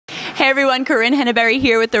Hey everyone, Corrine Henneberry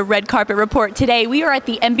here with the Red Carpet Report. Today we are at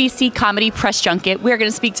the NBC Comedy Press Junket. We're going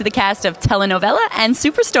to speak to the cast of Telenovela and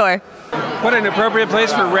Superstore. What an appropriate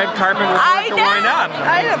place for red carpet report to wind up.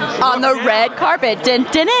 I am on the red carpet. Dun,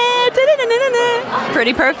 dun, dun, dun, dun, dun, dun.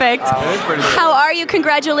 Pretty perfect. How are you?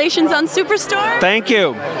 Congratulations on Superstore. Thank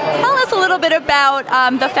you. Tell us a little bit about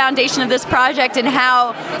the foundation of this project and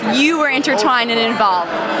how you were intertwined and involved.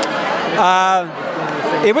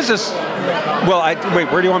 It was a... Well,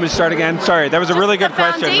 wait, where do you want me to start again? Sorry, that was a really good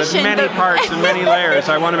question with many parts and many layers.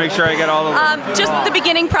 I want to make sure I get all of them. Just the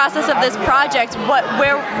beginning process of this project,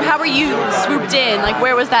 how were you swooped in? Like,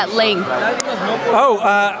 where was that link?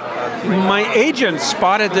 My agent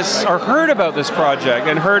spotted this, or heard about this project,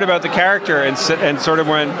 and heard about the character, and sort of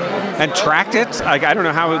went and tracked it. Like, I don't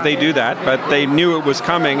know how they do that, but they knew it was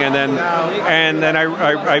coming, and then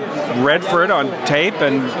I read for it on tape,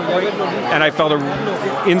 and I felt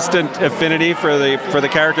an instant affinity for the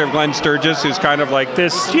character of Glenn Sturgis, who's kind of like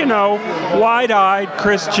this, you know, wide-eyed,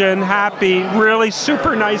 Christian, happy, really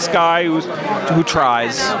super nice guy who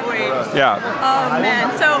tries. Yeah. Oh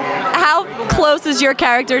man! So, how close is your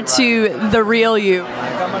character to the real you?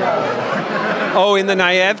 Oh, in the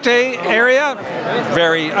naivete area?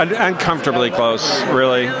 Very uncomfortably close,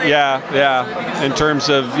 really. Yeah. In terms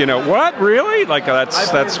of, you know, what? Really? Like,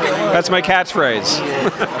 that's my catchphrase.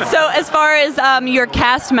 So, as far as your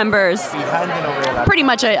cast members, pretty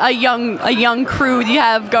much a young crew you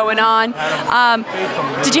have going on.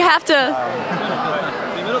 Did you have to...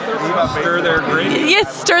 Stir their gravy?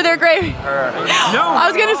 Yes, stir their gravy. No. I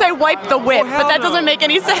was going to say wipe the whip, but that doesn't make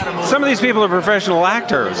any sense. Some of these people are professional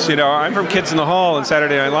actors. You know, I'm from Kids in the Hall and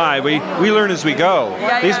Saturday Night Live. We learn as we go.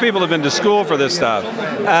 These people have been to school for this stuff.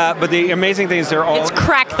 But the amazing thing is they're all... It's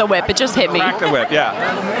crack the whip. It just hit me. Crack the whip,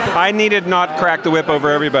 yeah. I needed not crack the whip over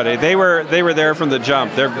everybody. They were there from the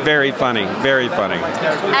jump. They're very funny. Very funny.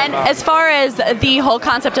 And as far as the whole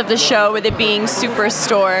concept of the show, with it being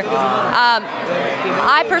Superstore,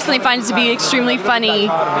 I personally find it to be extremely funny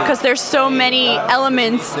because there's so many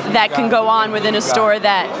elements that can go on within a store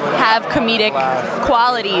that have comedic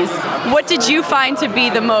qualities. What did you find to be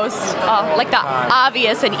the most, like the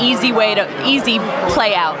obvious and easy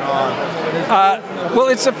play out? Well,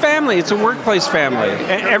 it's a family. It's a workplace family.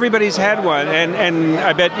 Everybody's had one, and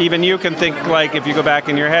I bet even you can think, like, if you go back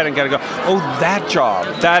in your head and kind of go, oh, that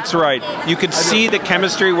job, that's right. You could see the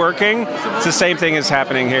chemistry working. It's the same thing is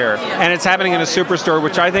happening here, and it's happening in a superstore,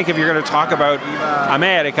 which I think if you're going to talk about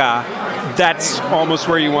America, that's almost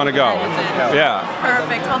where you want to go. Yeah.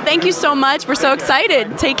 Perfect. Well, thank you so much. We're so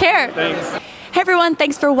excited. Take care. Thanks. Hey everyone,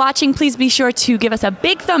 thanks for watching. Please be sure to give us a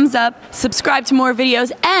big thumbs up, subscribe to more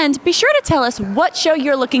videos, and be sure to tell us what show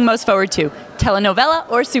you're looking most forward to, Telenovela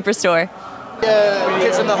or Superstore.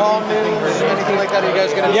 Kids in the Hall news, anything like that? Are you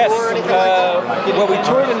guys going to tour or anything like that? Well, we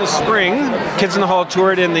toured in the spring. Kids in the Hall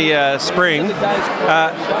toured in the spring.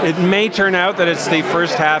 It may turn out that it's the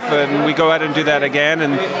first half, and we go out and do that again.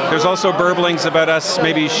 And there's also burblings about us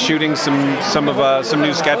maybe shooting some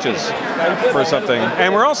new sketches for something.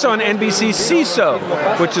 And we're also on NBC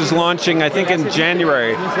CISO, which is launching, I think, in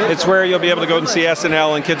January. It's where you'll be able to go and see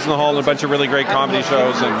SNL and Kids in the Hall and a bunch of really great comedy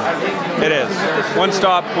shows. And it is one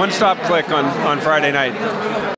stop click on Friday night.